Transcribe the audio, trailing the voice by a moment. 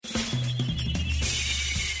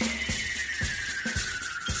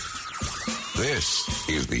This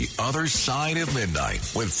is The Other Side of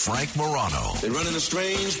Midnight with Frank Morano. They're running a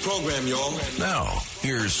strange program, y'all. Now,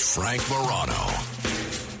 here's Frank Morano.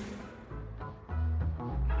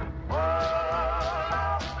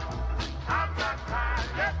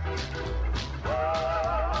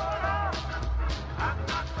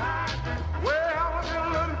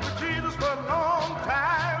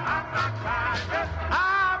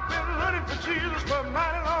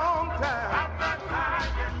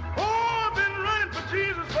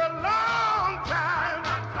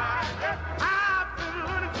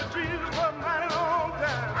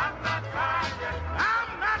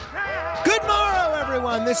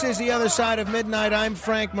 This is The Other Side of Midnight. I'm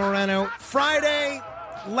Frank Morano. Friday,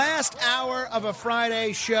 last hour of a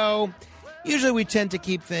Friday show. Usually we tend to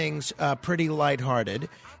keep things pretty lighthearted.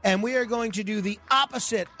 And we are going to do the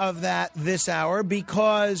opposite of that this hour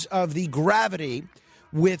because of the gravity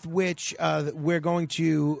with which we're going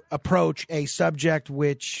to approach a subject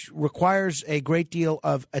which requires a great deal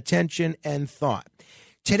of attention and thought.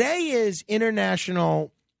 Today is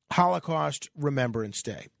International Holocaust Remembrance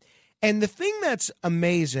Day. And the thing that's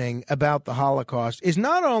amazing about the Holocaust is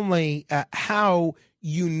not only how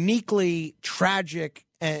uniquely tragic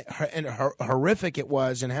and horrific it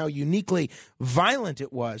was and how uniquely violent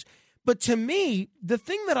it was, but to me, the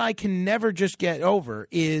thing that I can never just get over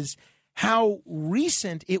is how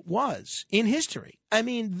recent it was in history. I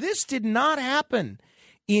mean, this did not happen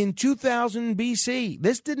in 2000 BC.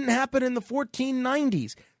 This didn't happen in the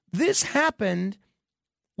 1490s. This happened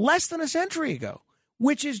less than a century ago,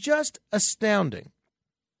 which is just astounding.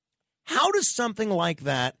 How does something like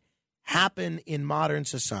that happen in modern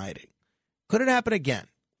society? Could it happen again?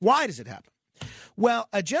 Why does it happen? Well,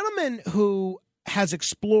 a gentleman who has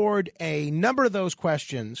explored a number of those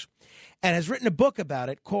questions and has written a book about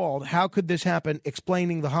it called How Could This Happen?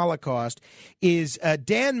 Explaining the Holocaust is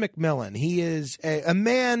Dan McMillan. He is a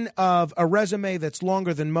man of a resume that's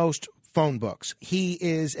longer than most phone books. He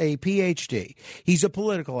is a PhD. He's a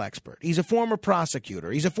political expert. He's a former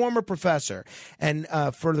prosecutor. He's a former professor. And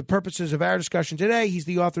for the purposes of our discussion today, he's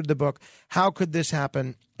the author of the book, How Could This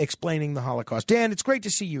Happen? Explaining the Holocaust. Dan, it's great to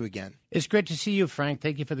see you again. It's great to see you, Frank.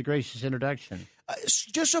 Thank you for the gracious introduction.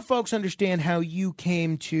 Just so folks understand how you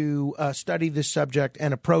came to study this subject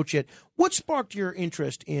and approach it, what sparked your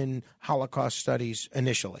interest in Holocaust studies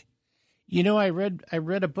initially? You know, I read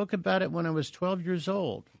a book about it when I was 12 years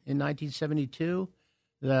old in 1972,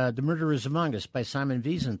 The Murder is Among Us by Simon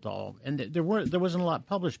Wiesenthal. And there wasn't a lot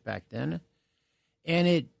published back then.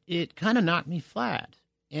 And it kind of knocked me flat.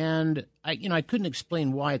 And I couldn't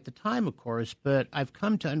explain why at the time, of course, but I've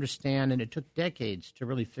come to understand, and it took decades to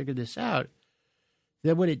really figure this out,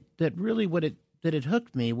 that it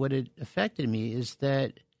hooked me, what it affected me is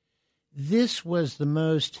that this was the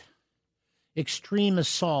most extreme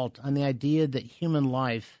assault on the idea that human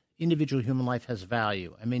life, individual human life, has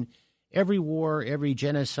value. I mean, every war, every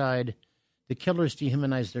genocide, the killers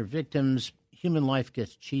dehumanize their victims, human life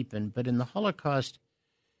gets cheapened. But in the Holocaust,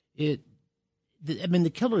 the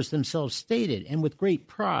killers themselves stated, and with great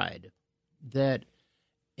pride, that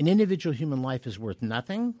an individual human life is worth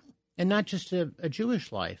nothing, and not just a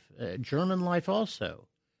Jewish life, a German life also.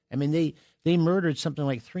 I mean, they murdered something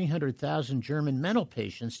like 300,000 German mental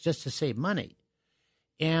patients just to save money.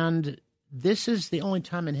 And this is the only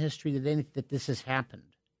time in history that this has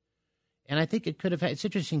happened. And I think it could have, it's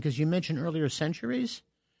interesting because you mentioned earlier centuries.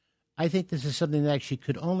 I think this is something that actually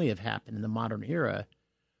could only have happened in the modern era,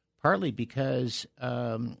 partly because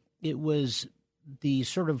it was the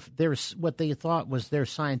sort of what they thought was their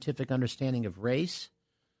scientific understanding of race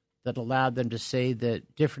that allowed them to say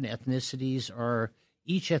that different ethnicities are,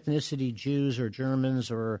 each ethnicity, Jews or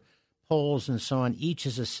Germans or Poles and so on, each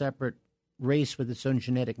is a separate race with its own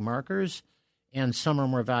genetic markers, and some are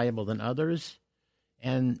more valuable than others.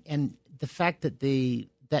 And the fact that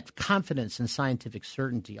that confidence in scientific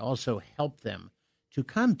certainty also helped them to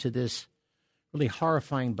come to this really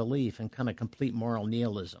horrifying belief and kind of complete moral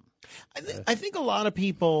nihilism. I think a lot of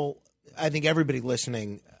people, I think everybody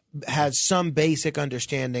listening, has some basic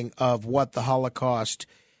understanding of what the Holocaust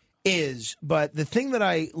is. But the thing that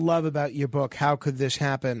I love about your book, How Could This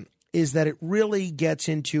Happen?, is that it really gets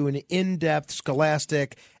into an in-depth,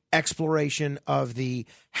 scholastic exploration of the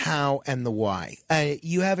how and the why.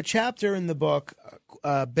 You have a chapter in the book,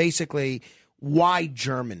 basically, why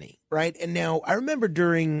Germany, right? And now I remember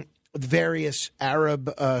during various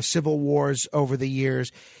Arab civil wars over the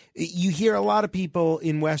years, you hear a lot of people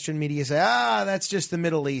in Western media say, that's just the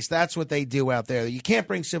Middle East. That's what they do out there. You can't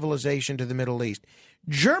bring civilization to the Middle East.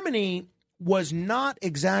 Germany was not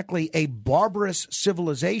exactly a barbarous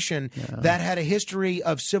civilization that had a history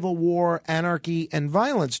of civil war, anarchy, and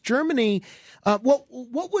violence. Germany, what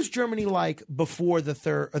was Germany like before the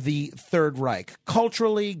Third Reich?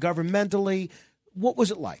 Culturally, governmentally, what was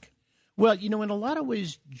it like? Well, in a lot of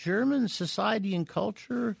ways, German society and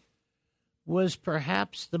culture was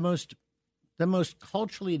perhaps the most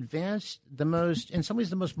culturally advanced, in some ways,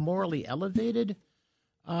 the most morally elevated,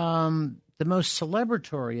 the most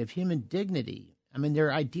celebratory of human dignity. I mean,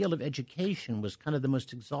 their ideal of education was kind of the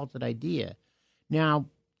most exalted idea. Now,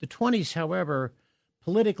 the 1920s, however,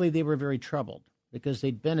 politically they were very troubled because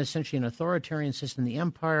they'd been essentially an authoritarian system in the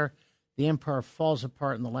empire. The empire falls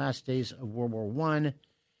apart in the last days of World War I.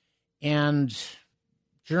 And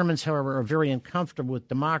Germans, however, are very uncomfortable with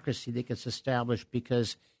democracy that gets established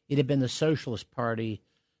because it had been the Socialist Party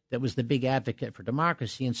that was the big advocate for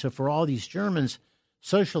democracy. And so for all these Germans,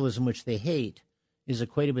 socialism, which they hate, is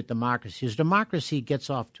equated with democracy. As democracy gets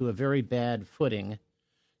off to a very bad footing.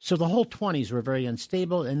 So the whole 1920s were very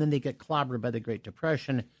unstable, and then they get clobbered by the Great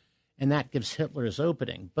Depression, and that gives Hitler his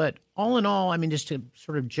opening. But all in all, I mean, just to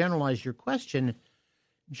sort of generalize your question,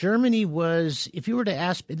 Germany was, if you were to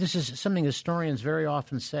ask, this is something historians very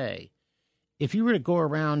often say, if you were to go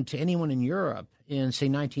around to anyone in Europe in, say,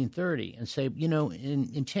 1930 and say,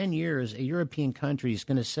 in 10 years, a European country is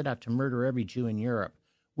going to set out to murder every Jew in Europe,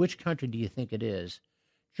 which country do you think it is?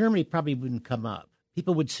 Germany probably wouldn't come up.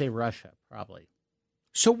 People would say Russia, probably.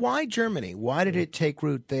 So why Germany? Why did it take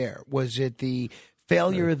root there? Was it the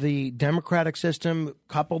failure of the democratic system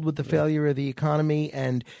coupled with the failure of the economy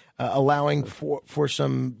and allowing for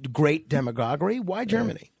some great demagoguery? Why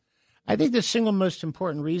Germany? I think the single most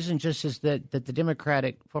important reason just is that the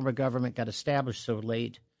democratic form of government got established so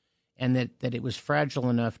late and that it was fragile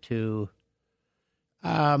enough to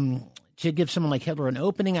give someone like Hitler an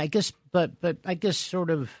opening, I guess, but I guess sort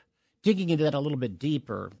of digging into that a little bit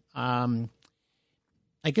deeper,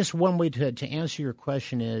 I guess one way to answer your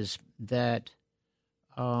question is that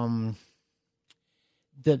the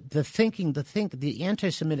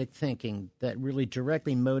anti-Semitic thinking that really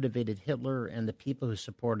directly motivated Hitler and the people who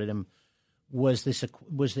supported him was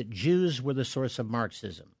that Jews were the source of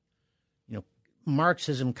Marxism.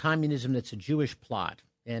 Marxism, communism, that's a Jewish plot.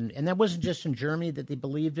 And that wasn't just in Germany that they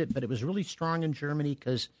believed it, but it was really strong in Germany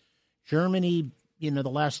because Germany, the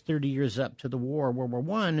last 30 years up to the war, World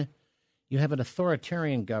War I, you have an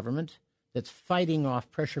authoritarian government that's fighting off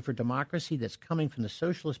pressure for democracy that's coming from the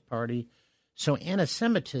Socialist Party. So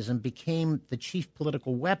anti-Semitism became the chief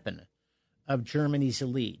political weapon of Germany's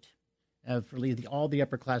elite, of really all the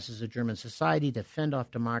upper classes of German society to fend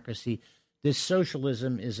off democracy. This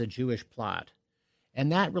socialism is a Jewish plot.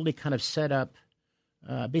 And that really kind of set up,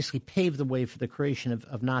 basically paved the way for the creation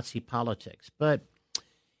of Nazi politics. But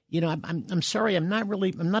I'm sorry, I'm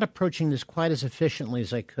not approaching this quite as efficiently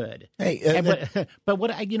as I could. But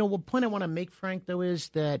what point I want to make, Frank, though, is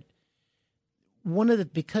that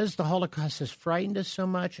because the Holocaust has frightened us so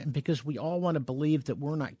much, and because we all want to believe that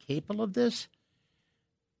we're not capable of this,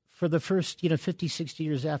 for the first 50, 60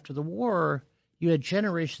 years after the war, you had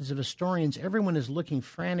generations of historians. Everyone is looking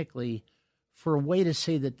frantically for a way to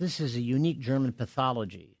say that this is a unique German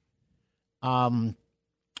pathology.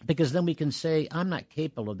 Because then we can say, I'm not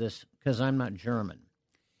capable of this because I'm not German.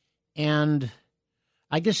 And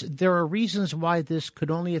I guess there are reasons why this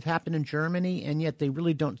could only have happened in Germany, and yet they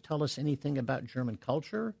really don't tell us anything about German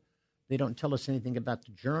culture. They don't tell us anything about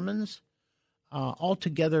the Germans.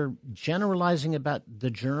 Altogether, generalizing about the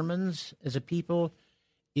Germans as a people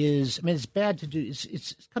it's bad to do.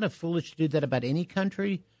 It's kind of foolish to do that about any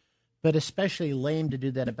country, but especially lame to do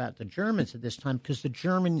that about the Germans at this time because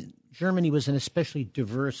Germany was an especially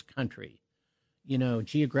diverse country,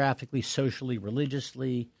 geographically, socially,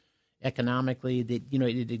 religiously, economically.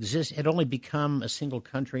 It had only become a single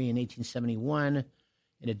country in 1871,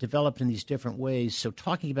 and it developed in these different ways. So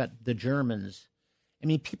talking about the Germans,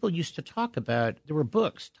 people used to talk about, there were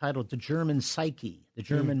books titled The German Psyche, The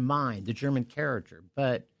German Mind, The German Character.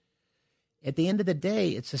 But at the end of the day,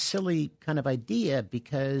 it's a silly kind of idea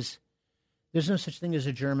because there's no such thing as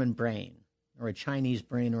a German brain or a Chinese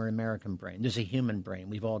brain or an American brain. There's a human brain.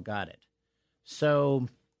 We've all got it. So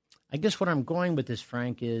I guess what I'm going with this,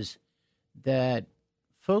 Frank, is that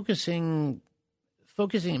focusing,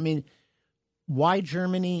 why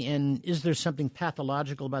Germany and is there something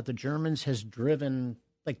pathological about the Germans has driven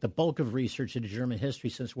the bulk of research into German history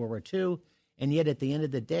since World War II. And yet at the end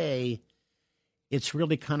of the day, it's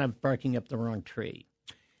really kind of barking up the wrong tree.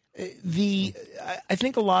 I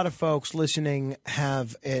think a lot of folks listening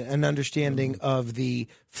have an understanding of the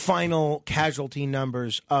final casualty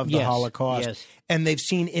numbers of the Holocaust, and they've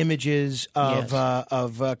seen images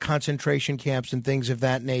of concentration camps and things of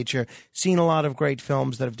that nature. Seen a lot of great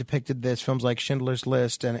films that have depicted this, films like Schindler's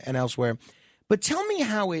List and elsewhere. But tell me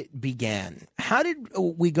how it began. How did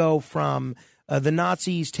we go from the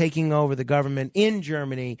Nazis taking over the government in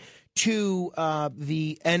Germany to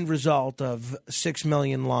the end result of 6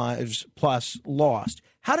 million lives plus lost?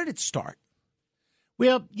 How did it start?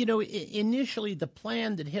 Well, initially the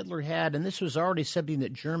plan that Hitler had, and this was already something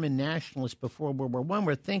that German nationalists before World War I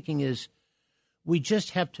were thinking, is we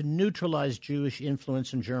just have to neutralize Jewish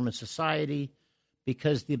influence in German society,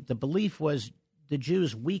 because the belief was the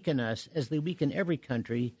Jews weaken us as they weaken every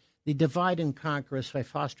country. They divide and conquer us by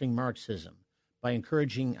fostering Marxism, by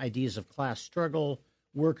encouraging ideas of class struggle,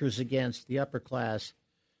 workers against the upper class.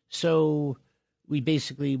 So we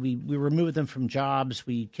basically we removed them from jobs.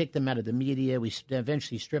 We kicked them out of the media. We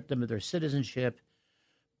eventually stripped them of their citizenship.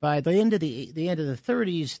 By the end of the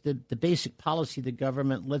 30s, the basic policy of the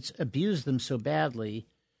government, let's abuse them so badly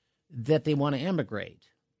that they want to emigrate.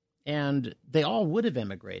 And they all would have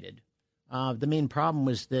emigrated. The main problem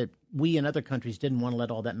was that we and other countries didn't want to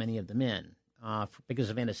let all that many of them in.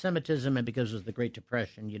 Because of anti-Semitism and because of the Great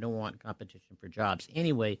Depression. You don't want competition for jobs.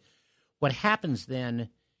 Anyway, what happens then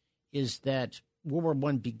is that World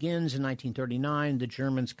War I begins in 1939. The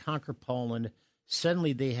Germans conquer Poland.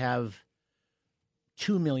 Suddenly they have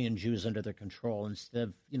 2 million Jews under their control instead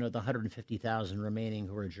of, the 150,000 remaining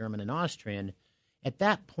who are German and Austrian. At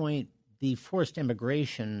that point, the forced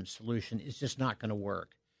immigration solution is just not going to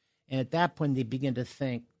work. And at that point, they begin to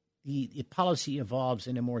think the policy evolves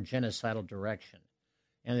in a more genocidal direction.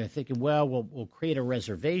 And they're thinking, well, we'll create a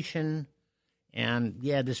reservation. And,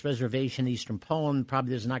 this reservation in eastern Poland,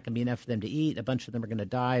 probably there's not going to be enough for them to eat. A bunch of them are going to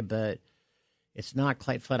die, but it's not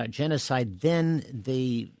quite flat-out genocide. Then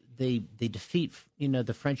they defeat,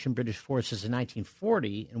 the French and British forces in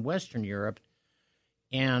 1940 in Western Europe.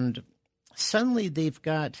 And suddenly they've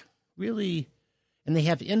got really – and they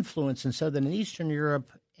have influence in Southern and Eastern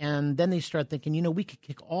Europe. And then they start thinking, we could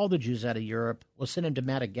kick all the Jews out of Europe. We'll send them to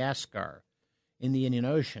Madagascar in the Indian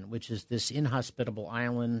Ocean, which is this inhospitable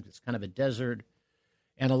island. It's kind of a desert.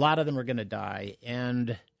 And a lot of them are going to die.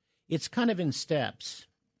 And it's kind of in steps.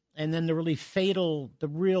 And then the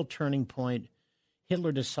real turning point,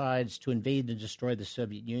 Hitler decides to invade and destroy the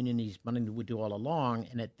Soviet Union. He's wanting to do all along.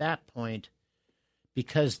 And at that point,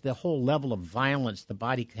 because the whole level of violence, the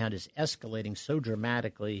body count is escalating so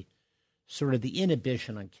dramatically, sort of the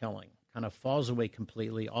inhibition on killing kind of falls away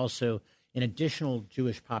completely. Also, an additional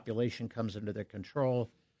Jewish population comes under their control.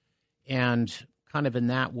 And kind of in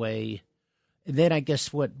that way, then I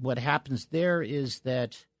guess what happens there is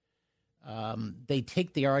that they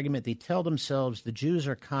take the argument, they tell themselves the Jews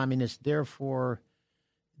are communists, therefore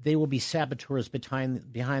they will be saboteurs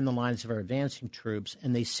behind the lines of our advancing troops,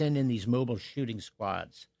 and they send in these mobile shooting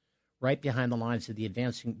squads right behind the lines of the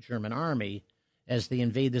advancing German army as they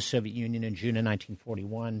invade the Soviet Union in June of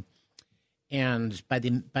 1941. And by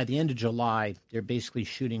the end of July, they're basically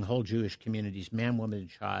shooting whole Jewish communities, man, woman, and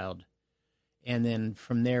child. And then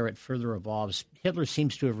from there, it further evolves. Hitler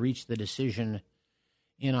seems to have reached the decision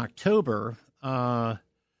in October for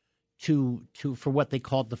what they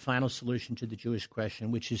called the final solution to the Jewish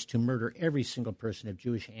question, which is to murder every single person of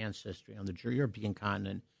Jewish ancestry on the European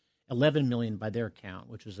continent, 11 million by their count,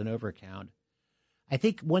 which was an overcount. I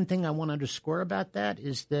think one thing I want to underscore about that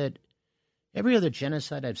is that every other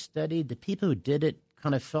genocide I've studied, the people who did it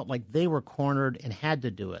kind of felt like they were cornered and had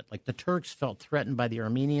to do it. Like the Turks felt threatened by the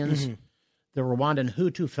Armenians. Mm-hmm. The Rwandan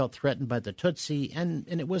Hutu felt threatened by the Tutsi, and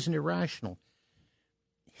it wasn't irrational.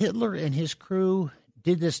 Hitler and his crew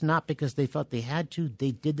did this not because they felt they had to.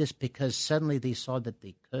 They did this because suddenly they saw that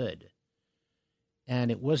they could. And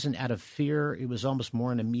it wasn't out of fear. It was almost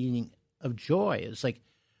more in a meaning of joy. It was like,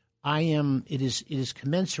 it is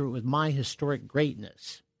commensurate with my historic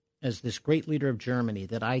greatness as this great leader of Germany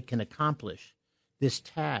that I can accomplish this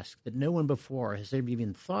task that no one before has ever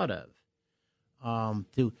even thought of,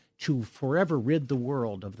 to forever rid the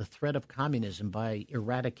world of the threat of communism by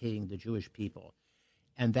eradicating the Jewish people.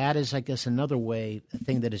 And that is, I guess, another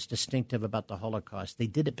thing that is distinctive about the Holocaust. They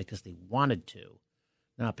did it because they wanted to,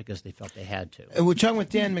 not because they felt they had to. And we're talking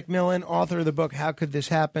with Dan McMillan, author of the book, How Could This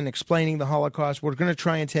Happen? Explaining the Holocaust. We're going to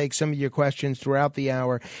try and take some of your questions throughout the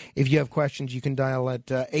hour. If you have questions, you can dial at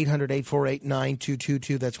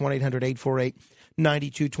 800-848-9222. That's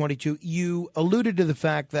 1-800-848-9222. You alluded to the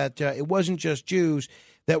fact that it wasn't just Jews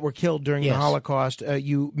that were killed during the Holocaust.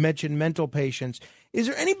 You mentioned mental patients. Is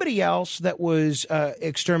there anybody else that was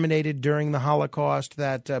exterminated during the Holocaust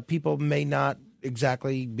that people may not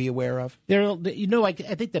exactly be aware of?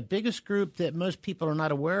 I think the biggest group that most people are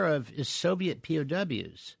not aware of is Soviet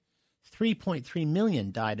POWs. 3.3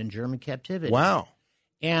 million died in German captivity. Wow.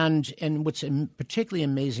 And what's particularly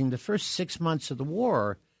amazing, the first 6 months of the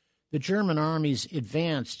war, the German armies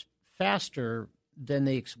advanced faster than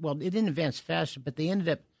they didn't advance faster, but they ended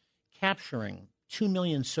up capturing 2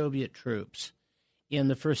 million Soviet troops in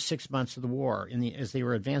the first 6 months of the war as they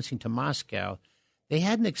were advancing to Moscow. They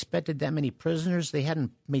hadn't expected that many prisoners. They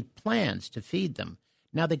hadn't made plans to feed them.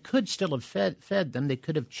 Now, they could still have fed them. They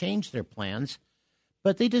could have changed their plans,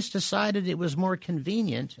 but they just decided it was more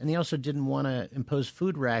convenient, and they also didn't want to impose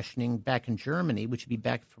food rationing back in Germany, which would be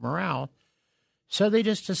bad for morale. So they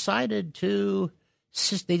just decided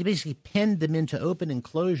they basically penned them into open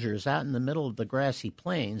enclosures out in the middle of the grassy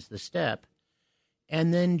plains, the steppe,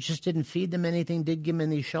 and then just didn't feed them anything, did give them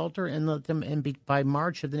any shelter, and let them. And by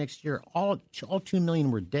March of the next year, all 2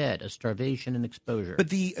 million were dead of starvation and exposure. But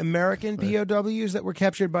the American POWs that were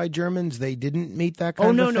captured by Germans, they didn't meet that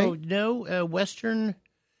kind of fate? No. Western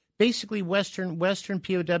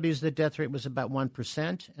POWs, the death rate was about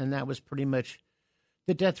 1%, and that was pretty much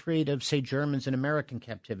the death rate of, say, Germans in American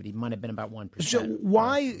captivity might have been about 1%. So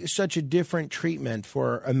why such a different treatment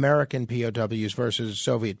for American POWs versus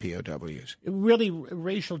Soviet POWs? Really,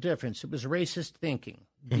 racial difference. It was racist thinking.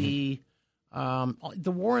 Mm-hmm.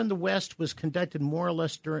 The war in the West was conducted more or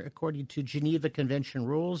less according to Geneva Convention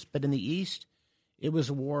rules, but in the East, it was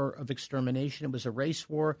a war of extermination. It was a race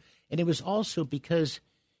war, and it was also because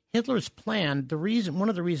Hitler's plan, one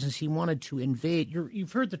of the reasons he wanted to invade,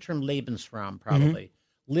 you've heard the term Lebensraum, probably,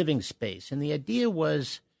 living space. And the idea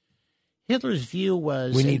was, Hitler's view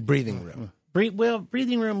was... We need breathing room.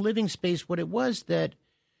 Breathing room, living space, what it was that,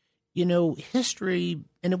 history,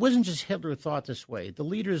 and it wasn't just Hitler who thought this way. The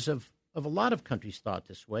leaders of a lot of countries thought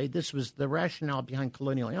this way. This was the rationale behind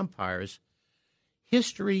colonial empires.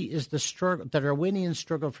 History is the Darwinian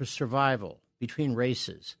struggle for survival between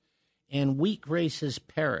races. And weak races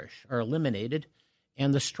perish, are eliminated,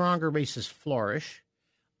 and the stronger races flourish.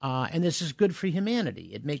 And this is good for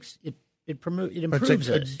humanity. It improves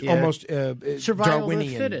us. Almost survival of the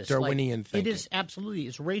Darwinian fittest. thinking. It is absolutely.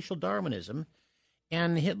 It's racial Darwinism.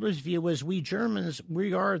 And Hitler's view was, we Germans,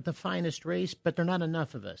 we are the finest race, but there are not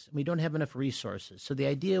enough of us. We don't have enough resources. So the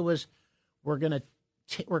idea was, we're going to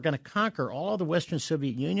conquer all the Western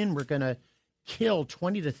Soviet Union. We're going to kill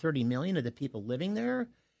 20 to 30 million of the people living there.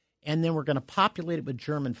 And then we're going to populate it with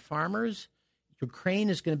German farmers.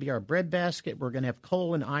 Ukraine is going to be our breadbasket. We're going to have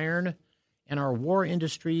coal and iron. And our war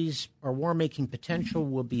industries, our war-making potential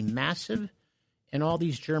will be massive. And all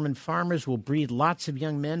these German farmers will breed lots of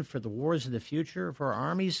young men for the wars of the future, for our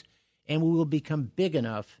armies. And we will become big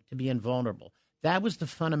enough to be invulnerable. That was the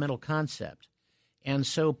fundamental concept. And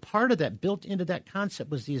so part of that, built into that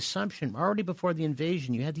concept, was the assumption, already before the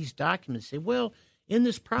invasion, you had these documents say, well, in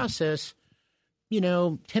this process,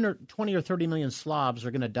 10 or 20 or 30 million Slavs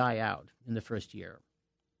are going to die out in the first year.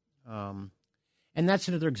 And that's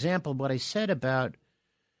another example of what I said about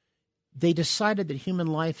they decided that human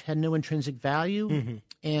life had no intrinsic value. Mm-hmm.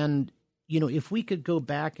 And, if we could go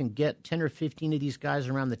back and get 10 or 15 of these guys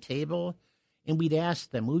around the table and we'd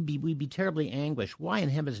ask them, we'd be terribly anguished. Why in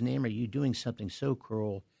heaven's name are you doing something so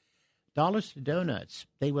cruel? Dollars to donuts.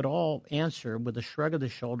 They would all answer with a shrug of the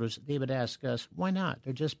shoulders. They would ask us, why not?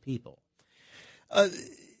 They're just people.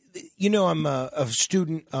 I'm a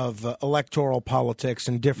student of electoral politics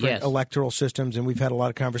and different electoral systems, and we've had a lot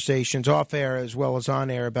of conversations off air as well as on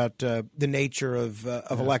air about the nature of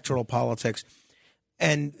electoral politics.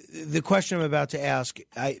 And the question I'm about to ask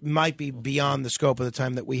might be beyond the scope of the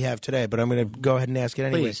time that we have today, but I'm going to go ahead and ask it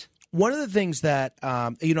anyway. Please. One of the things that,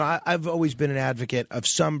 I've always been an advocate of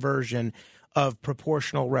some version of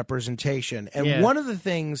proportional representation. And one of the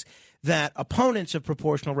things that opponents of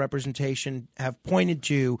proportional representation have pointed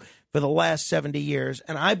to for the last 70 years,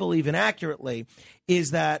 and I believe inaccurately, is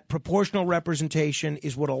that proportional representation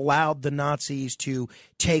is what allowed the Nazis to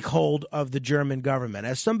take hold of the German government.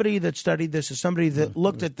 As somebody that studied this, as somebody that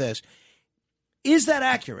looked at this, is that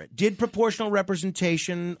accurate? Did proportional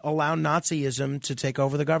representation allow Nazism to take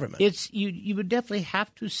over the government? You would definitely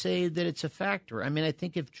have to say that it's a factor. I mean, I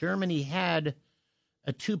think if Germany had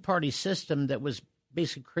a two-party system that was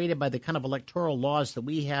basically created by the kind of electoral laws that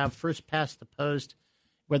we have, first past the post,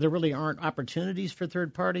 where there really aren't opportunities for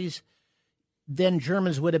third parties, then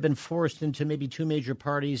Germans would have been forced into maybe two major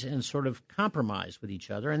parties and sort of compromise with each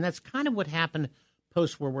other. And that's kind of what happened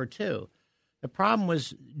post-World War II. The problem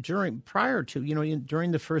was during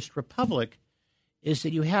the First Republic is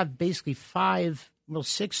that you have basically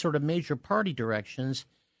six sort of major party directions.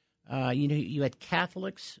 You had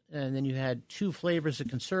Catholics, and then you had two flavors of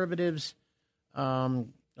conservatives, a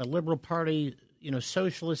liberal party,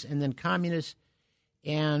 socialist, and then communist.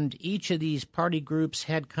 And each of these party groups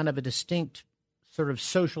had kind of a distinct sort of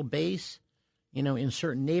social base, in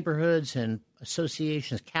certain neighborhoods and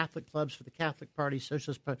associations, Catholic clubs for the Catholic Party,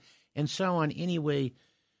 Socialist Party, and so on. Anyway,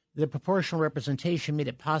 the proportional representation made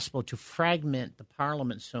it possible to fragment the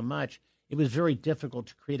parliament so much, it was very difficult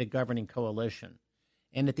to create a governing coalition.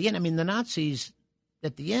 And at the end, the Nazis,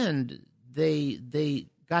 at the end, they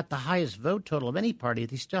got the highest vote total of any party.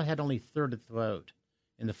 They still had only third of the vote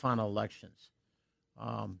in the final elections.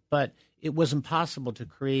 But it was impossible to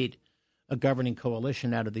create a governing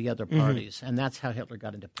coalition out of the other parties, and that's how Hitler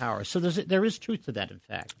got into power. So there is truth to that, in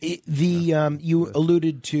fact. You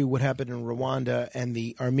alluded to what happened in Rwanda and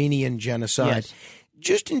the Armenian genocide. Yes.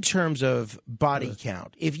 Just in terms of body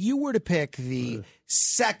count, if you were to pick the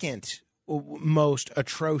second most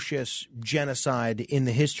atrocious genocide in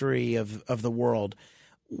the history of the world,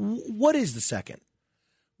 what is the second?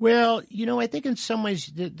 Well, I think in some ways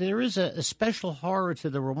there is a special horror to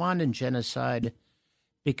the Rwandan genocide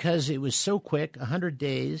because it was so quick, 100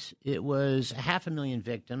 days. It was 500,000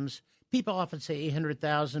 victims. People often say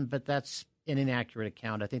 800,000, but that's an inaccurate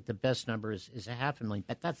account. I think the best number is 500,000,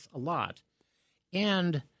 but that's a lot.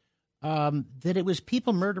 And that it was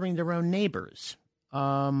people murdering their own neighbors.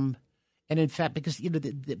 And in fact, because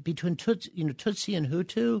between Tutsi and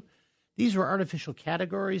Hutu, these were artificial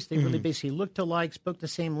categories. They really basically looked alike, spoke the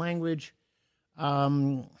same language.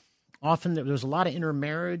 Often there was a lot of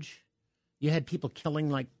intermarriage. You had people killing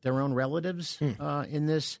like their own relatives in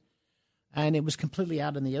this, and it was completely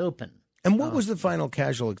out in the open. And what was the final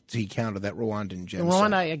casualty count of that Rwandan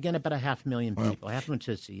genocide? Rwanda, again, about 500,000 people. Half of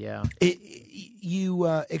Tutsi, yeah. You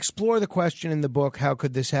explore the question in the book, how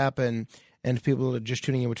could this happen? And if people are just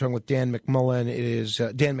tuning in, we're talking with Dan McMillan. It is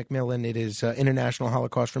It is International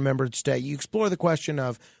Holocaust Remembrance Day. You explore the question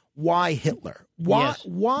of why Hitler?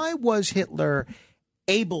 Why was Hitler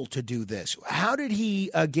able to do this? How did he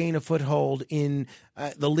gain a foothold in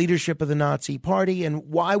the leadership of the Nazi Party, and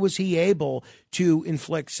why was he able to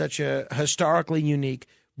inflict such a historically unique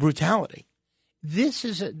brutality? This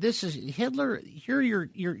is Hitler. Here,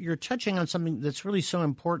 you're touching on something that's really so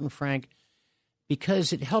important, Frank,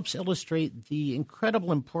 because it helps illustrate the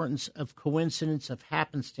incredible importance of coincidence, of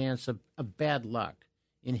happenstance, of bad luck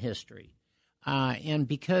in history, and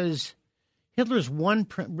because Hitler's one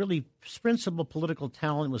really principal political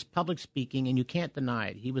talent was public speaking, and you can't deny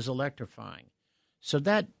it. He was electrifying. So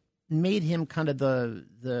that made him kind of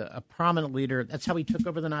a prominent leader. That's how he took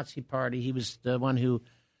over the Nazi Party. He was the one who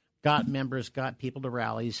got members, got people to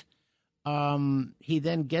rallies. He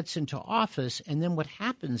then gets into office, and then what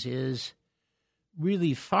happens is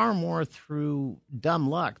really far more through dumb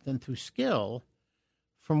luck than through skill.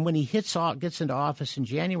 From when he gets into office in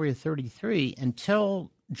January of 1933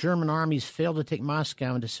 until German armies failed to take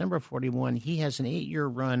Moscow in December of 1941, he has an 8-year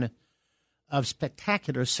run of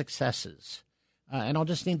spectacular successes. And I'll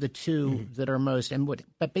just name the two that are most.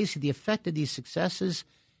 But basically, the effect of these successes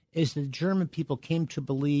is the German people came to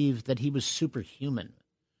believe that he was superhuman,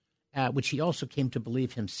 which he also came to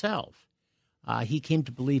believe himself. He came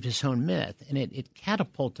to believe his own myth, and it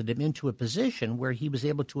catapulted him into a position where he was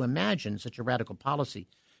able to imagine such a radical policy.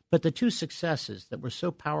 But the two successes that were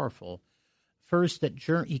so powerful, first, that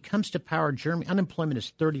he comes to power, Germany, unemployment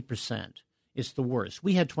is 30%. It's the worst.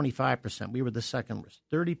 We had 25%. We were the second worst,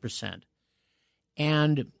 30%.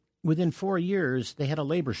 And within 4 years, they had a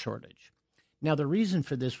labor shortage. Now, the reason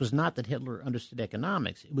for this was not that Hitler understood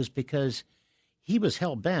economics. It was because he was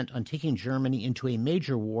hell-bent on taking Germany into a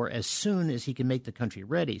major war as soon as he could make the country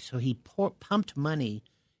ready. So he pumped money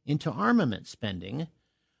into armament spending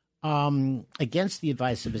against the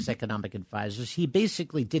advice of his economic advisors. He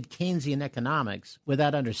basically did Keynesian economics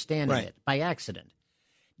without understanding it, by accident.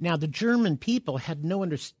 Now, the German people had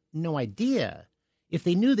no idea. If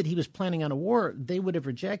they knew that he was planning on a war, they would have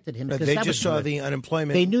rejected him. They just saw the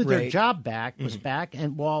unemployment They knew their rate. job was back,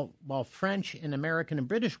 and while French and American and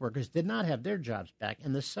British workers did not have their jobs back.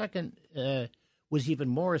 And the second was even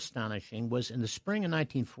more astonishing, was in the spring of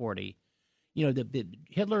 1940,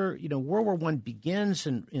 Hitler, World War I begins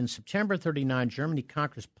in September 1939. Germany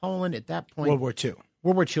conquers Poland. At that point, World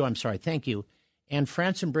War II, I'm sorry, thank you. And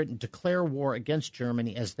France and Britain declare war against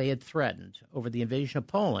Germany as they had threatened over the invasion of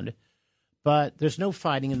Poland. But there's no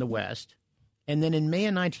fighting in the West. And then in May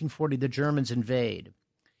of 1940, the Germans invade.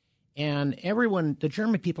 And the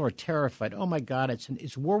German people are terrified. Oh, my God,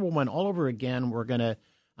 it's World War I all over again. I'm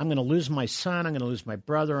going to lose my son. I'm going to lose my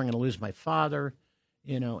brother. I'm going to lose my father,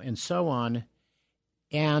 and so on.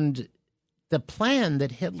 And the plan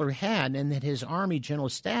that Hitler had and that his army general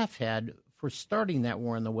staff had for starting that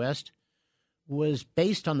war in the West was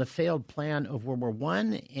based on the failed plan of World War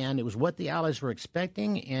I, and it was what the Allies were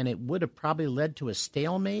expecting, and it would have probably led to a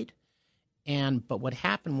stalemate. But what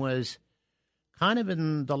happened was, kind of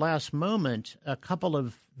in the last moment, a couple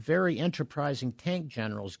of very enterprising tank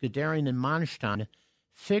generals, Guderian and Manstein,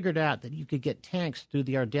 figured out that you could get tanks through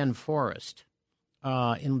the Ardennes forest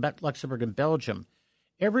in Luxembourg and Belgium.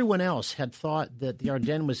 Everyone else had thought that the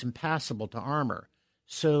Ardennes was impassable to armor,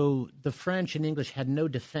 so the French and English had no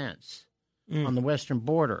defense on the western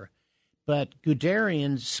border. But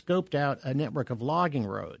Guderian scoped out a network of logging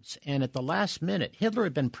roads, and at the last minute, Hitler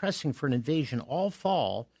had been pressing for an invasion all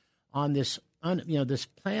fall on this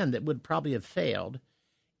plan that would probably have failed,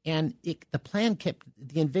 and the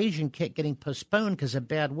invasion kept getting postponed because of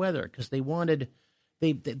bad weather, because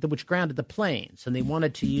which grounded the planes, and they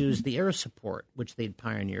wanted to use the air support, which they'd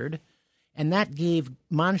pioneered, and that gave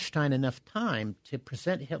Manstein enough time to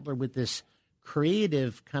present Hitler with this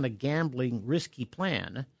creative, kind of gambling, risky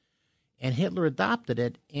plan, and Hitler adopted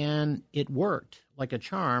it, and it worked like a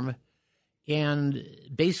charm. And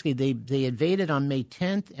basically, they invaded on May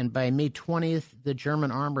 10th, and by May 20th, the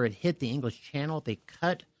German armor had hit the English Channel. They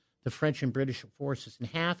cut the French and British forces in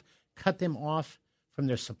half, cut them off from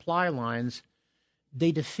their supply lines.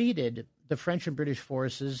 They defeated the French and British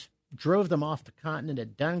forces, drove them off the continent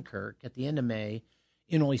at Dunkirk at the end of May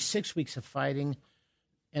in only 6 weeks of fighting,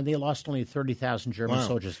 and they lost only 30,000 German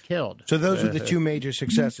soldiers killed. So those are the two major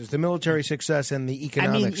successes, the military success and the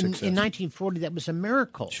economic success. In 1940, that was a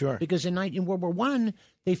miracle. Sure. Because in World War I,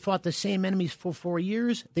 they fought the same enemies for 4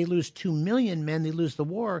 years. They lose 2 million men. They lose the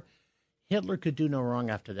war. Hitler could do no wrong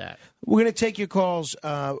after that. We're going to take your calls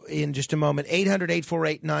in just a moment.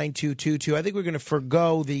 800-848-9222. I think we're going to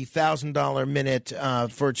forgo the $1,000 minute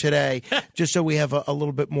for today, just so we have a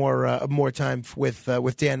little bit more time with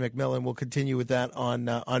Dan McMillan. We'll continue with that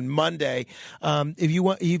on Monday.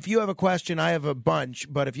 If you have a question, I have a bunch,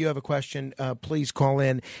 but if you have a question, please call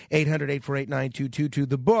in 800-848-9222.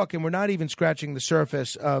 The book, and we're not even scratching the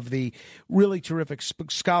surface of the really terrific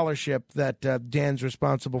scholarship that Dan's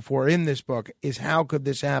responsible for in this book, is How Could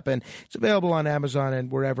This Happen? It's available on Amazon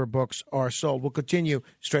and wherever books are sold. We'll continue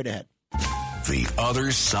straight ahead. The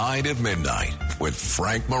Other Side of Midnight with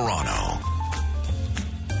Frank Morano.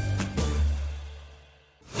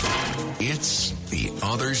 It's The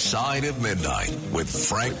Other Side of Midnight with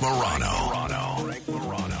Frank Morano. Frank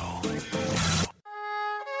Morano.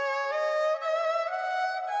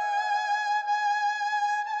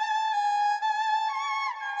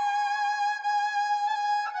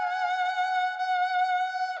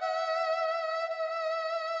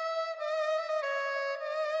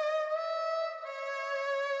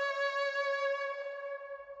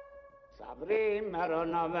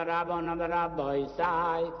 Merona verabona veraboy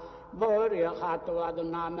sai bori khatu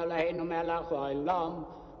adna melainu melach olam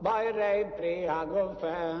bay rei pri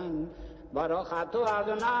agofen baro khatu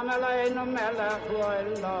adna melainu melach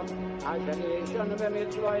olam ashani shon ve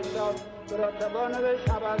mitzvot sov rotabon ve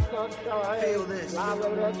shabbat shoy la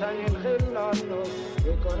rotanin khilano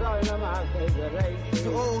ikoroina ma se to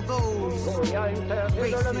all those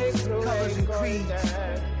races, colors, and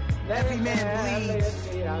creeds. Every man bleeds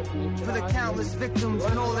for the countless victims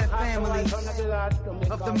and all their families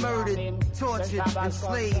of the murdered, tortured,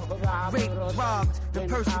 enslaved, raped, robbed, and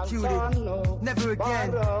persecuted. Never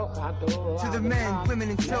again. To the men, women,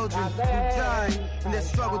 and children who died in their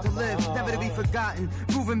struggle to live, never to be forgotten.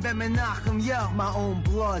 Reuven Ben Menachem, yeah, my own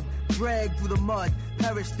blood, dragged through the mud,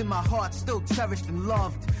 perished in my heart, still cherished and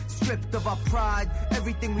loved. Stripped of our pride,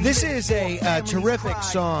 everything we This is a terrific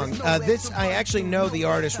song. I actually know the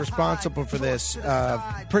artist responsible for this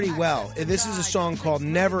pretty well. This is a song called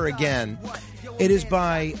Never Again. It is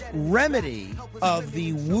by Remedy of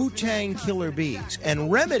the Wu-Tang Killer Bees.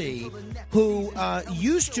 And Remedy, who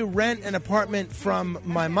used to rent an apartment from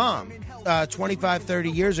my mom 25,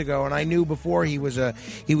 30 years ago, and I knew before he was a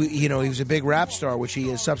big rap star, which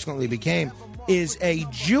he subsequently became, is a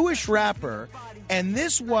Jewish rapper. And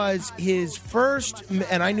this was his first,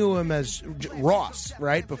 and I knew him as Ross,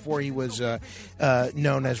 right, before he was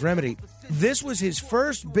known as Remedy. This was his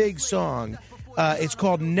first big song. It's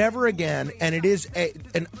called Never Again, and it is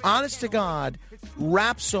an honest-to-God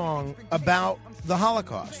rap song about the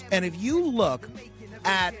Holocaust. And if you look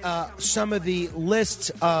at some of the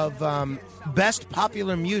lists of best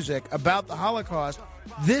popular music about the Holocaust,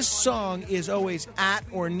 this song is always at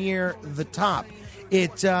or near the top.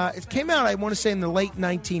 It came out, I want to say, in the late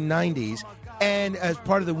 1990s, and as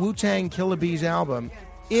part of the Wu-Tang Killer Bees album,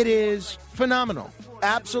 it is phenomenal.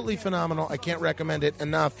 Absolutely phenomenal. I can't recommend it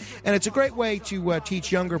enough. And it's a great way to teach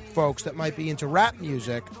younger folks that might be into rap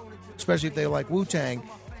music, especially if they like Wu-Tang,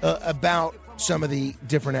 about some of the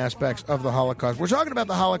different aspects of the Holocaust. We're talking about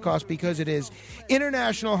the Holocaust because it is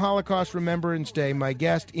International Holocaust Remembrance Day. My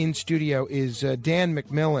guest in studio is Dan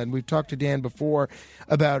McMillan. We've talked to Dan before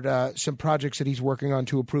about some projects that he's working on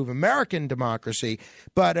to improve American democracy,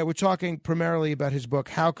 but we're talking primarily about his book,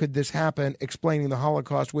 How Could This Happen? Explaining the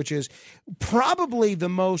Holocaust, which is probably the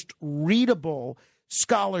most readable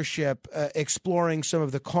scholarship exploring some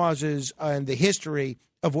of the causes and the history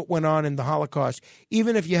of what went on in the Holocaust.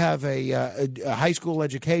 Even if you have a high school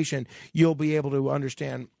education, you'll be able to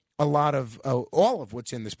understand a lot of all of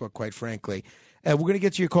what's in this book, quite frankly. We're going to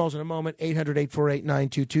get to your calls in a moment,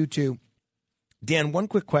 800-848-9222. Dan, one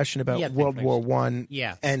quick question about World War I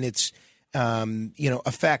and its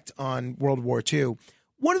effect on World War II.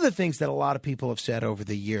 One of the things that a lot of people have said over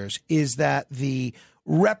the years is that the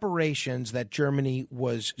reparations that Germany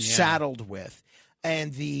was saddled with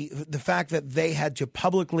and the fact that they had to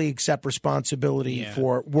publicly accept responsibility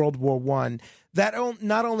for World War I, that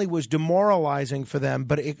not only was demoralizing for them,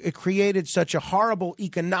 but it created such a horrible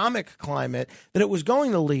economic climate that it was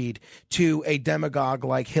going to lead to a demagogue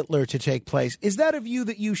like Hitler to take place. Is that a view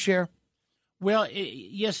that you share? Well,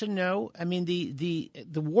 yes and no. I mean, the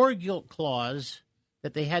war guilt clause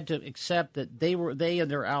that they had to accept that they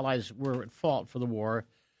and their allies were at fault for the war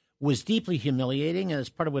was deeply humiliating, and it's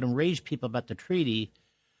part of what enraged people about the treaty.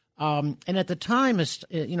 And at the time,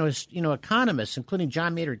 economists, including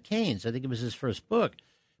John Maynard Keynes, I think it was his first book,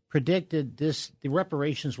 predicted the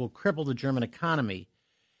reparations will cripple the German economy.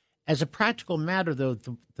 As a practical matter, though,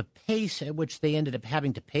 the pace at which they ended up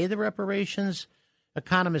having to pay the reparations,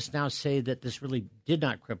 economists now say that this really did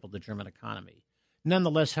not cripple the German economy.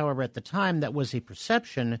 Nonetheless, however, at the time, that was a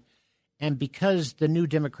perception, and because the new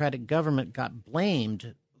democratic government got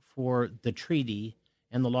blamed for the treaty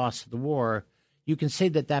and the loss of the war, you can say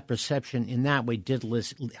that perception in that way did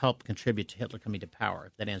help contribute to Hitler coming to power,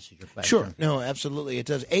 if that answers your question. Sure. No, absolutely it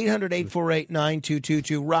does.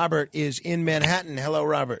 800-848-9222. Robert is in Manhattan. Hello,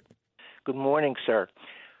 Robert. Good morning, sir.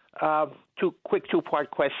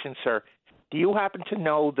 Two-part question, sir. Do you happen to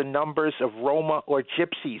know the numbers of Roma or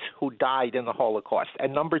Gypsies who died in the Holocaust?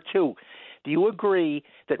 And number two, do you agree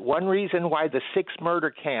that one reason why the 6 murder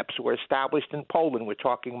camps were established in Poland, we're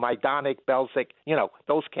talking Majdanek, Belzec,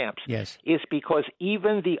 those camps, yes, is because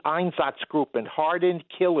even the Einsatzgruppen, hardened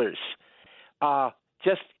killers,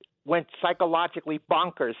 just went psychologically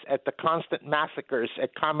bonkers at the constant massacres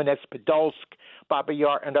at Kamenets-Podolsk, Babi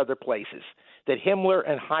Yar, and other places? That Himmler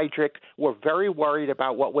and Heydrich were very worried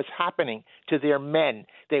about what was happening to their men.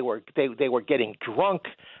 They were getting drunk.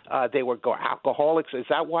 They were alcoholics. Is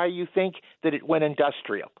that why you think that it went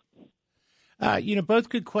industrial? Both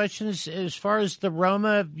good questions. As far as the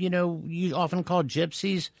Roma, you often call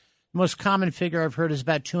gypsies. The most common figure I've heard is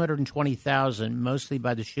about 220,000, mostly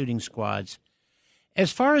by the shooting squads.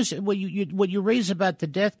 As far as what you raise about the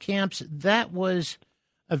death camps, that was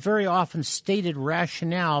a very often stated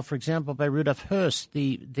rationale, for example, by Rudolf Höss,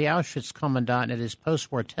 the Auschwitz commandant, at his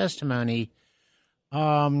post-war testimony.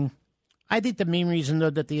 I think the main reason, though,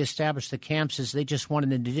 that they established the camps is they just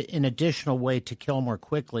wanted an additional way to kill more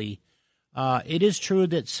quickly. It is true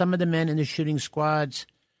that some of the men in the shooting squads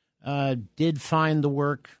did find the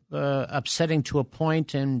work upsetting to a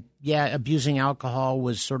point, and, abusing alcohol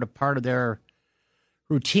was sort of part of their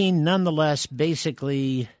routine. Nonetheless,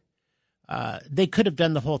 basically, they could have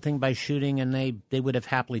done the whole thing by shooting, and they would have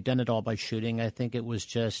happily done it all by shooting. I think it was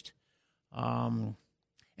just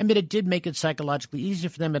it did make it psychologically easier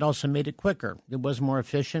for them. It also made it quicker. It was more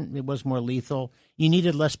efficient. It was more lethal. You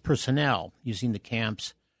needed less personnel using the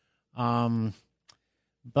camps. But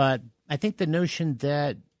I think the notion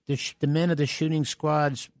that the men of the shooting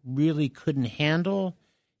squads really couldn't handle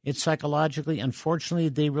it psychologically, unfortunately,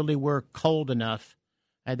 they really were cold enough,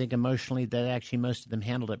 I think, emotionally, that actually most of them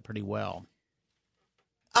handled it pretty well.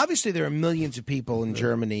 Obviously, there are millions of people in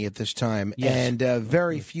Germany at this time, yes, and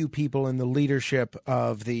very few people in the leadership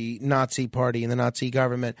of the Nazi Party and the Nazi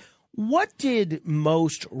government. What did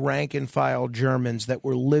most rank-and-file Germans that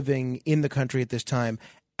were living in the country at this time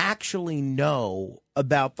actually know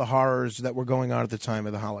about the horrors that were going on at the time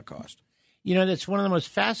of the Holocaust? That's one of the most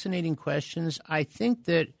fascinating questions. I think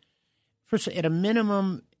that, first, at a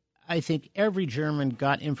minimum, I think every German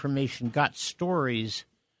got information, got stories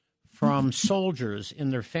from soldiers in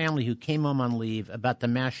their family who came home on leave about the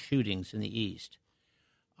mass shootings in the East.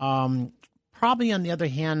 Probably, on the other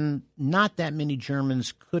hand, not that many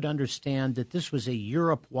Germans could understand that this was a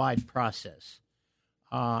Europe-wide process.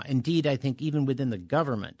 Indeed, I think even within the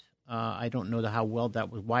government, I don't know how well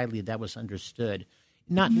widely that was understood.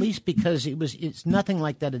 Not least because it's nothing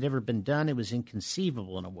like that had ever been done. It was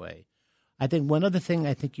inconceivable in a way. I think one other thing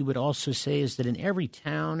I think you would also say is that in every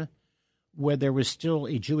town where there was still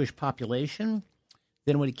a Jewish population.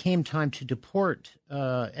 Then when it came time to deport,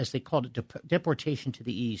 as they called it, deportation to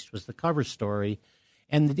the east was the cover story.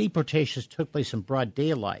 And the deportations took place in broad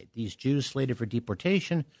daylight. These Jews slated for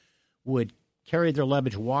deportation would carry their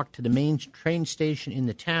luggage, walk to the main train station in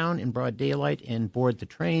the town in broad daylight, and board the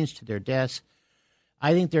trains to their deaths.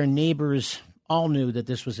 I think their neighbors all knew that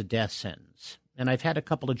this was a death sentence. And I've had a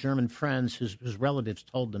couple of German friends whose relatives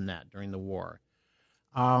told them that during the war.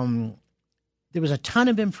 There was a ton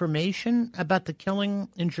of information about the killing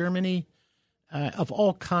in Germany of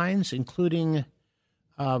all kinds, including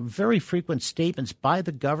very frequent statements by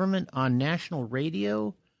the government on national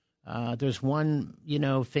radio. There's one,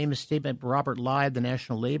 famous statement. Robert Ley, the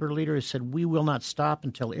national labor leader, has said, "We will not stop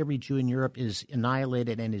until every Jew in Europe is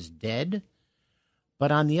annihilated and is dead."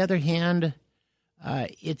 But on the other hand,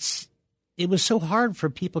 it was so hard for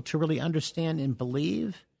people to really understand and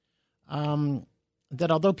believe that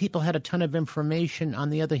although people had a ton of information,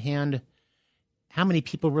 on the other hand, how many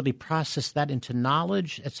people really processed that into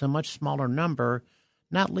knowledge? It's a much smaller number,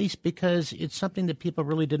 not least because it's something that people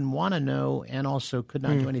really didn't want to know and also could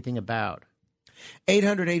not do anything about.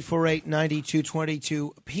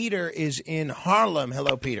 800-848-9222. Peter is in Harlem.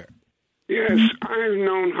 Hello, Peter. Yes, I've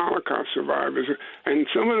known Holocaust survivors, and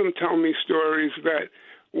some of them tell me stories that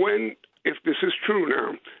if this is true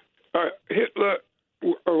now, Hitler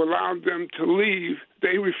allowed them to leave.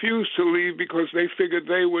 They refused to leave because they figured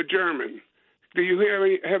they were German. Do you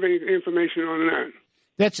have any information on that?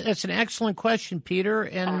 That's an excellent question, Peter.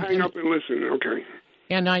 And I'll hang up and listen. Okay.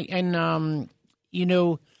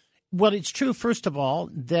 Well, it's true. First of all,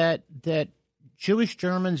 that Jewish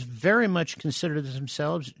Germans very much considered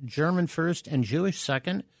themselves German first and Jewish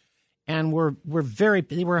second, and they were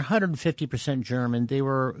 150% German. They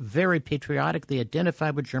were very patriotic. They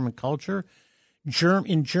identified with German culture.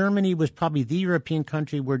 In Germany was probably the European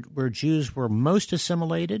country where Jews were most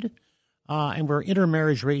assimilated, and where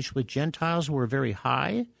intermarriage rates with Gentiles were very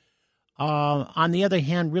high. On the other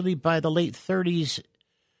hand, really by the late 30s,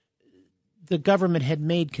 the government had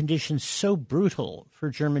made conditions so brutal for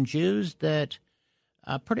German Jews that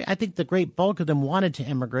I think the great bulk of them wanted to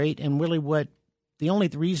emigrate, and really the only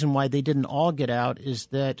reason why they didn't all get out is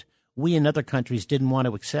that we in other countries didn't want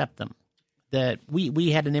to accept them. That we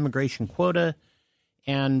had an immigration quota,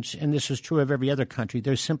 and this was true of every other country.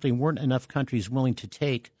 There simply weren't enough countries willing to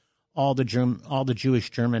take all the Jewish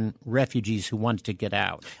German refugees who wanted to get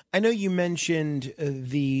out. I know you mentioned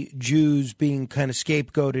the Jews being kind of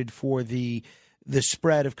scapegoated for the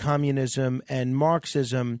spread of communism and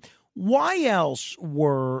Marxism. Why else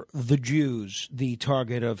were the Jews the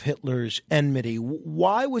target of Hitler's enmity?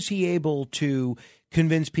 Why was he able to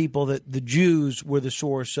convince people that the Jews were the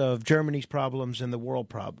source of Germany's problems and the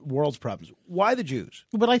world's problems? Why the Jews?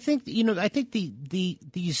 Well, I think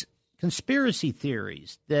these conspiracy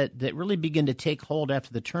theories that really begin to take hold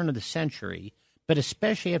after the turn of the century, but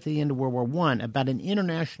especially after the end of World War I, about an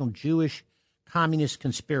international Jewish communist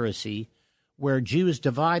conspiracy where Jews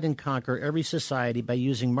divide and conquer every society by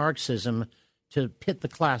using Marxism to pit the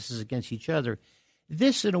classes against each other.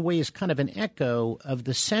 This, in a way, is kind of an echo of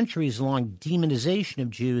the centuries-long demonization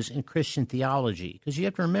of Jews in Christian theology, because you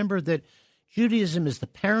have to remember that Judaism is the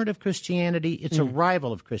parent of Christianity. It's a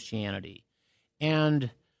rival of Christianity.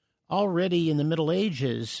 And already in the Middle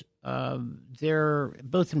Ages,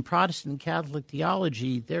 both in Protestant and Catholic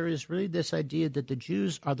theology, there is really this idea that the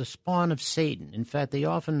Jews are the spawn of Satan. In fact, they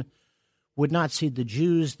often would not see the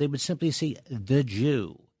Jews. They would simply see the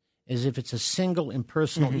Jew, as if it's a single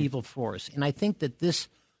impersonal evil force. And I think that this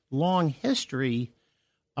long history,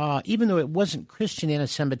 even though it wasn't Christian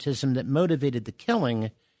anti-Semitism that motivated the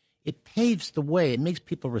killing, it paves the way. It makes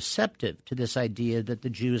people receptive to this idea that the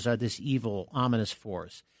Jews are this evil, ominous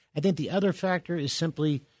force. I think the other factor is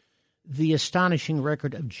simply the astonishing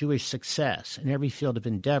record of Jewish success in every field of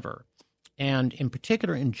endeavor. And in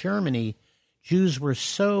particular in Germany, Jews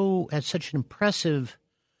had such an impressive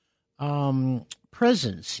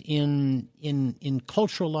presence in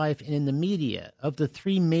cultural life and in the media. Of the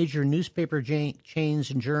three major newspaper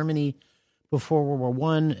chains in Germany before World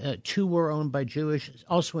War I, two were owned by Jewish,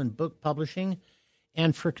 also in book publishing.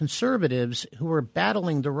 And for conservatives who were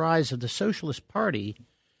battling the rise of the Socialist Party,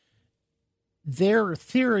 their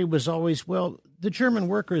theory was always, well, the German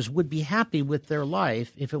workers would be happy with their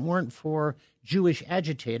life if it weren't for Jewish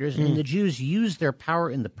agitators, and the Jews used their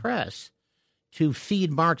power in the press to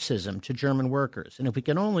feed Marxism to German workers. And if we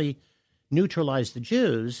can only neutralize the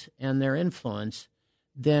Jews and their influence,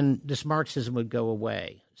 then this Marxism would go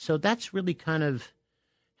away. So that's really kind of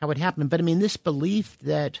how it happened. But I mean, this belief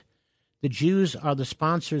that the Jews are the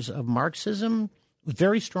sponsors of Marxism was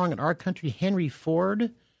very strong in our country. Henry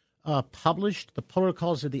Ford published the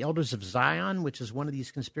Protocols of the Elders of Zion, which is one of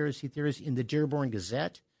these conspiracy theories, in the Dearborn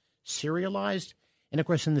Gazette, serialized. And, of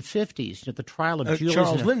course, in the 50s, the trial of Julius...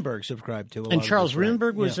 Charles Lindbergh subscribed to a lot And of Charles this, right?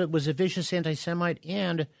 Lindbergh was a vicious anti-Semite,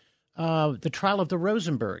 and the trial of the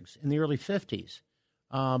Rosenbergs in the early 50s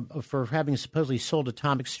for having supposedly sold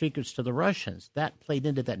atomic secrets to the Russians. That played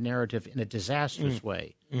into that narrative in a disastrous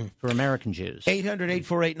way for American Jews.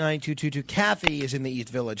 800-848-9222. Kathy is in the East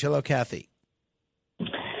Village. Hello, Kathy.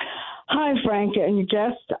 Hi, Frank and your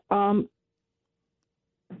guest. A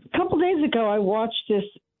couple days ago, I watched this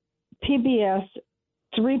PBS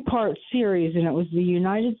 3-part series, and it was the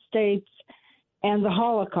United States and the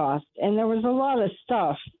Holocaust. And there was a lot of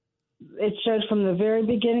stuff. It showed from the very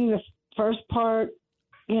beginning, the first part,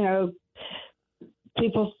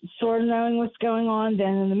 people sort of knowing what's going on.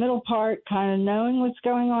 Then in the middle part, kind of knowing what's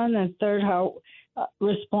going on. And third, how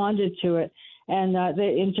responded to it. And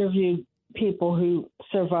they interviewed people who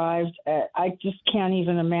survived. I just can't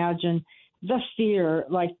even imagine the fear,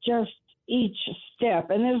 like just each step.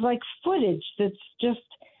 And there's like footage that's just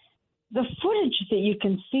the footage that you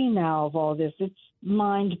can see now of all this. It's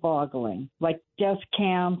mind boggling, like death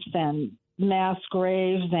camps and mass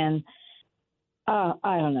graves. And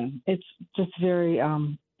I don't know. It's just very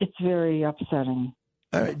upsetting.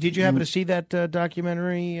 Did you happen to see that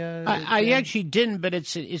documentary? I actually didn't, but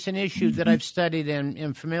it's an issue that I've studied and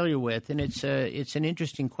am familiar with, and it's an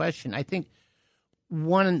interesting question. I think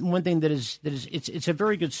one thing that is it's a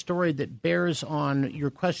very good story that bears on your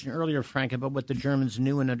question earlier, Frank, about what the Germans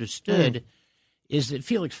knew and understood. Is that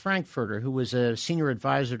Felix Frankfurter, who was a senior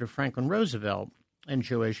advisor to Franklin Roosevelt and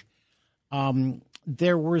Jewish,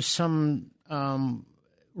 there were some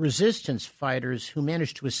resistance fighters who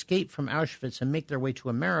managed to escape from Auschwitz and make their way to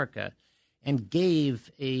America and gave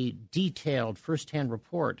a detailed firsthand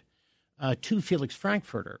report to Felix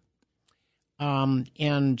Frankfurter.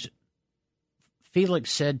 And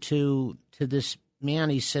Felix said to this man,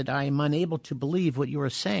 he said, "I am unable to believe what you are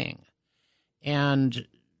saying." And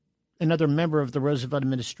another member of the Roosevelt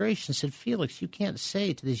administration said, "Felix, you can't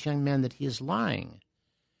say to this young man that he is lying."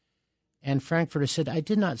 And Frankfurter said, "I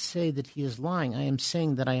did not say that he is lying. I am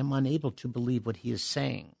saying that I am unable to believe what he is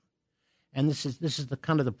saying." And this is the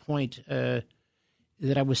kind of the point that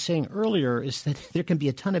I was saying earlier, is that there can be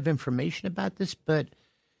a ton of information about this, but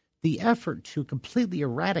the effort to completely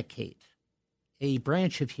eradicate a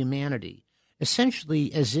branch of humanity,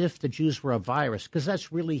 essentially as if the Jews were a virus, because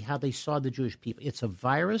that's really how they saw the Jewish people. It's a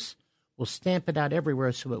virus. We'll stamp it out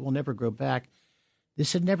everywhere so it will never grow back.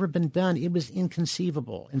 This had never been done. It was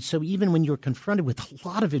inconceivable. And so even when you're confronted with a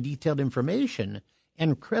lot of detailed information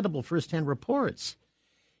and credible firsthand reports,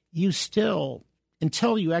 you still,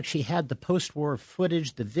 until you actually had the post-war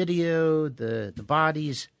footage, the video, the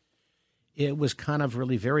bodies, it was kind of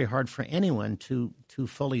really very hard for anyone to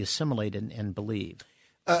fully assimilate and believe.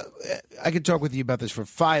 I could talk with you about this for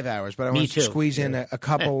 5 hours, but I want to squeeze in a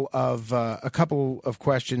couple of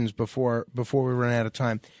questions before we run out of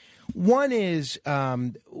time. One is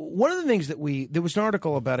one of the things that there was an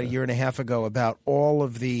article about a year and a half ago about all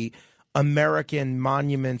of the American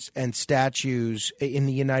monuments and statues in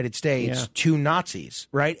the United States to Nazis,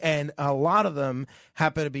 right? And a lot of them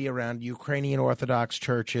happen to be around Ukrainian Orthodox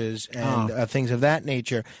churches and things of that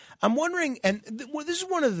nature. I'm wondering, and this is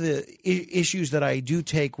one of the issues that I do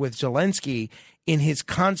take with Zelensky in his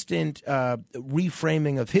constant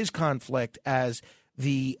reframing of his conflict as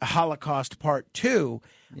the Holocaust Part 2.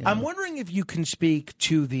 Yeah. I'm wondering if you can speak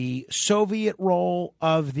to the Soviet role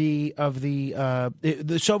of the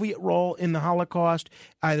Soviet role in the Holocaust,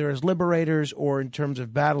 either as liberators or in terms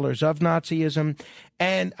of battlers of Nazism.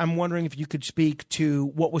 And I'm wondering if you could speak to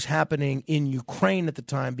what was happening in Ukraine at the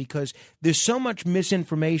time, because there's so much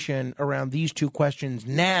misinformation around these two questions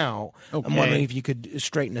now. Okay. I'm wondering if you could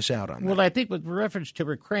straighten us out on that. Well, I think with reference to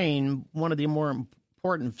Ukraine, one of the more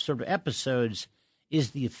important sort of episodes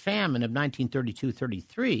is the famine of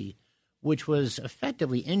 1932-33, which was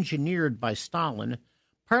effectively engineered by Stalin.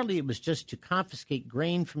 Partly it was just to confiscate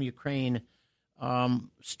grain from Ukraine,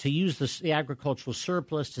 to use the agricultural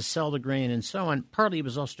surplus to sell the grain and so on. Partly it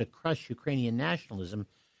was also to crush Ukrainian nationalism,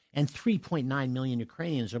 and 3.9 million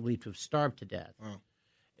Ukrainians are believed to have starved to death. Wow.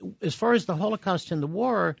 As far as the Holocaust and the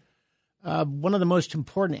war, one of the most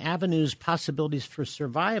important avenues, possibilities for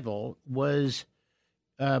survival was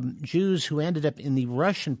Jews who ended up in the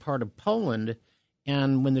Russian part of Poland,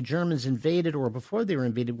 and when the Germans invaded or before they were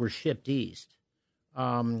invaded, were shipped east.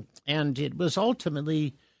 And it was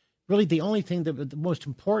ultimately really the only thing that the most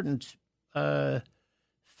important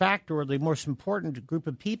factor, or the most important group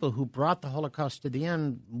of people who brought the Holocaust to the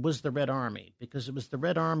end, was the Red Army, because it was the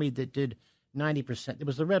Red Army that did 90%. It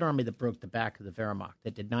was the Red Army that broke the back of the Wehrmacht,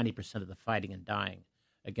 that did 90% of the fighting and dying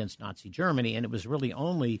against Nazi Germany. And it was really the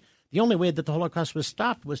only way that the Holocaust was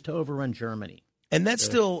stopped was to overrun Germany. And that's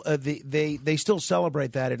still they still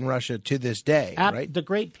celebrate that in Russia to this day, right? The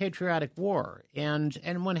Great Patriotic War, and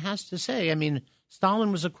one has to say, I mean,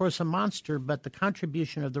 Stalin was of course a monster, but the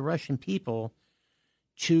contribution of the Russian people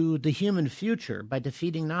to the human future by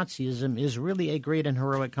defeating Nazism is really a great and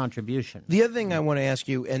heroic contribution. The other thing I want to ask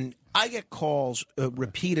you, and I get calls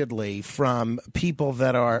repeatedly from people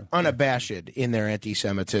that are unabashed in their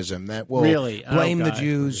anti-Semitism, that will blame the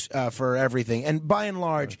Jews for everything, and by and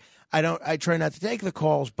large. I try not to take the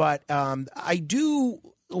calls, but I do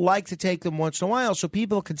like to take them once in a while so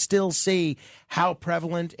people can still see how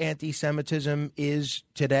prevalent anti-Semitism is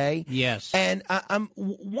today. Yes. And I'm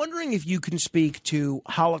wondering if you can speak to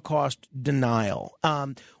Holocaust denial.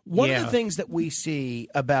 One of the things that we see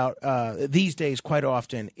about these days quite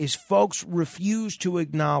often is folks refuse to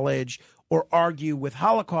acknowledge or argue with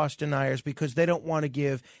Holocaust deniers because they don't want to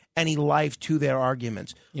give any life to their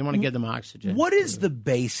arguments. You want to give them oxygen. What is the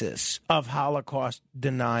basis of Holocaust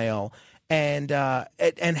denial, and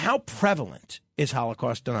how prevalent is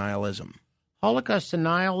Holocaust denialism? Holocaust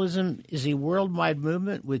denialism is a worldwide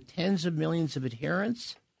movement with tens of millions of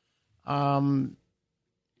adherents.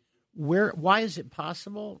 Why is it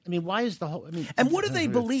possible? I mean, why is the whole? I mean, and what do they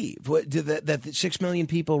believe? That 6 million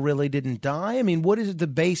people really didn't die? I mean, what is the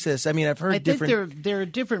basis? I mean, I've heard different. I think there are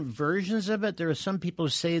different versions of it. There are some people who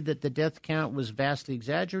say that the death count was vastly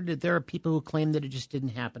exaggerated. There are people who claim that it just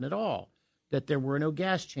didn't happen at all, that there were no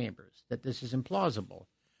gas chambers, that this is implausible.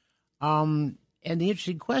 And the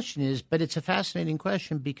interesting question is, but it's a fascinating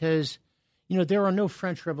question because, you know, there are no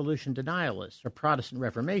French Revolution denialists or Protestant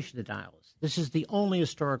Reformation denialists. This is the only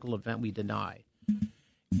historical event we deny.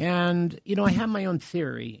 And, you know, I have my own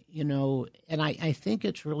theory, you know, and I think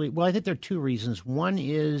it's really, well, I think there are two reasons. One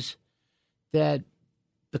is that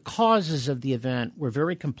the causes of the event were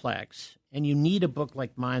very complex, and you need a book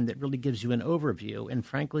like mine that really gives you an overview. And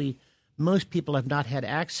frankly, most people have not had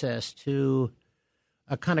access to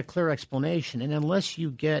a kind of clear explanation. And unless you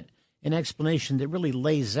get an explanation that really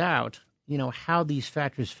lays out, you know, how these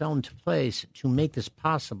factors fell into place to make this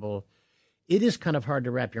possible, it is kind of hard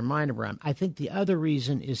to wrap your mind around. I think the other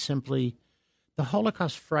reason is simply the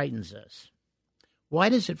Holocaust frightens us. Why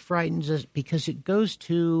does it frighten us? Because it goes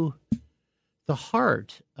to the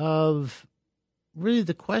heart of really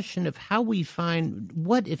the question of how we find,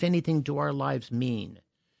 what, if anything, do our lives mean?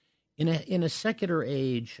 In a secular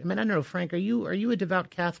age, I mean, I don't know, Frank, are you a devout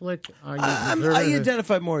Catholic? I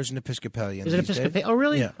identify more as an Episcopalian. Is it Episcopalian? Oh,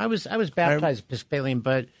 really? Yeah. I was baptized Episcopalian,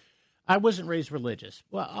 but I wasn't raised religious.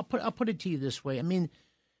 Well, I'll put it to you this way. I mean,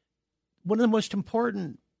 one of the most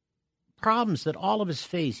important problems that all of us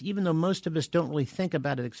face, even though most of us don't really think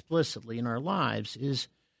about it explicitly in our lives, is,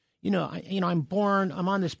 I'm born, I'm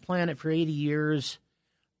on this planet for 80 years,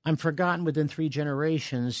 I'm forgotten within 3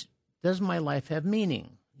 generations. Does my life have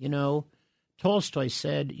meaning? You know, Tolstoy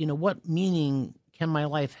said, what meaning can my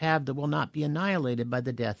life have that will not be annihilated by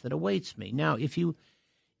the death that awaits me? Now, if you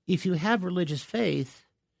have religious faith,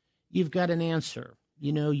 you've got an answer.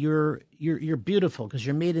 You know, you're beautiful because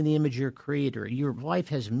you're made in the image of your Creator. Your life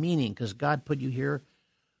has meaning because God put you here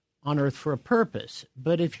on earth for a purpose.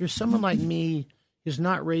 But if you're someone like me who's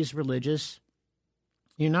not raised religious,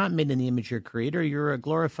 you're not made in the image of your Creator. You're a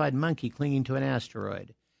glorified monkey clinging to an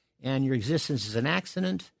asteroid. And your existence is an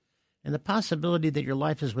accident, and the possibility that your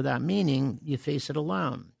life is without meaning, you face it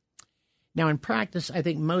alone. Now, in practice, I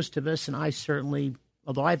think most of us, and I certainly,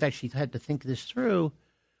 although I've actually had to think this through,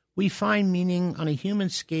 we find meaning on a human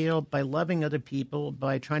scale by loving other people,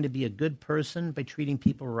 by trying to be a good person, by treating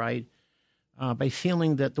people right, by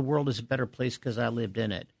feeling that the world is a better place because I lived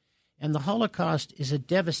in it. And the Holocaust is a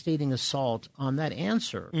devastating assault on that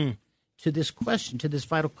answer to this question, to this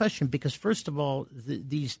vital question, because first of all,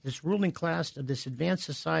 this ruling class of this advanced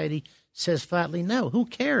society says flatly, no, who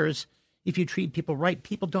cares if you treat people right?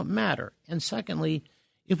 People don't matter. And secondly,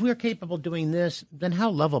 if we're capable of doing this, then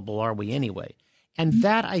how lovable are we anyway? And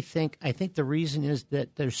that, I think the reason is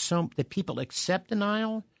that that people accept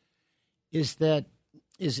denial is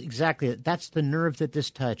exactly it. That's the nerve that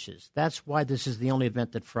this touches. That's why this is the only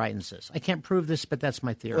event that frightens us. I can't prove this, but that's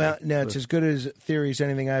my theory. Well, no, it's as good as theory as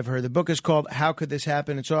anything I've heard. The book is called How Could This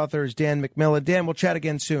Happen? Its author is Dan McMillan. Dan, we'll chat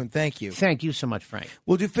again soon. Thank you. Thank you so much, Frank.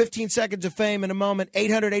 We'll do 15 seconds of fame in a moment.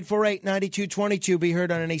 800-848-9222. Be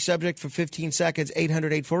heard on any subject for 15 seconds.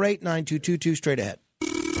 800-848-9222. Straight ahead.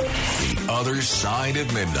 The Other Side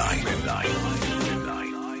of Midnight.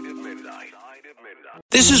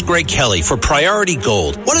 This is Greg Kelly for Priority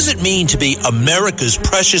Gold. What does it mean to be America's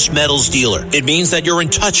precious metals dealer? It means that you're in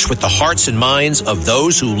touch with the hearts and minds of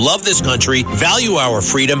those who love this country, value our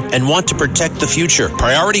freedom, and want to protect the future.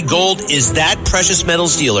 Priority Gold is that precious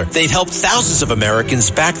metals dealer. They've helped thousands of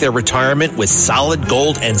Americans back their retirement with solid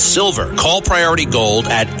gold and silver. Call Priority Gold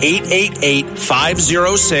at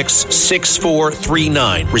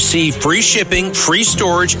 888-506-6439. Receive free shipping, free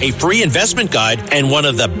storage, a free investment guide, and one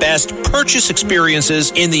of the best purchase experiences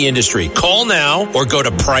in the industry. Call now or go to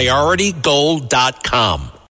PriorityGold.com.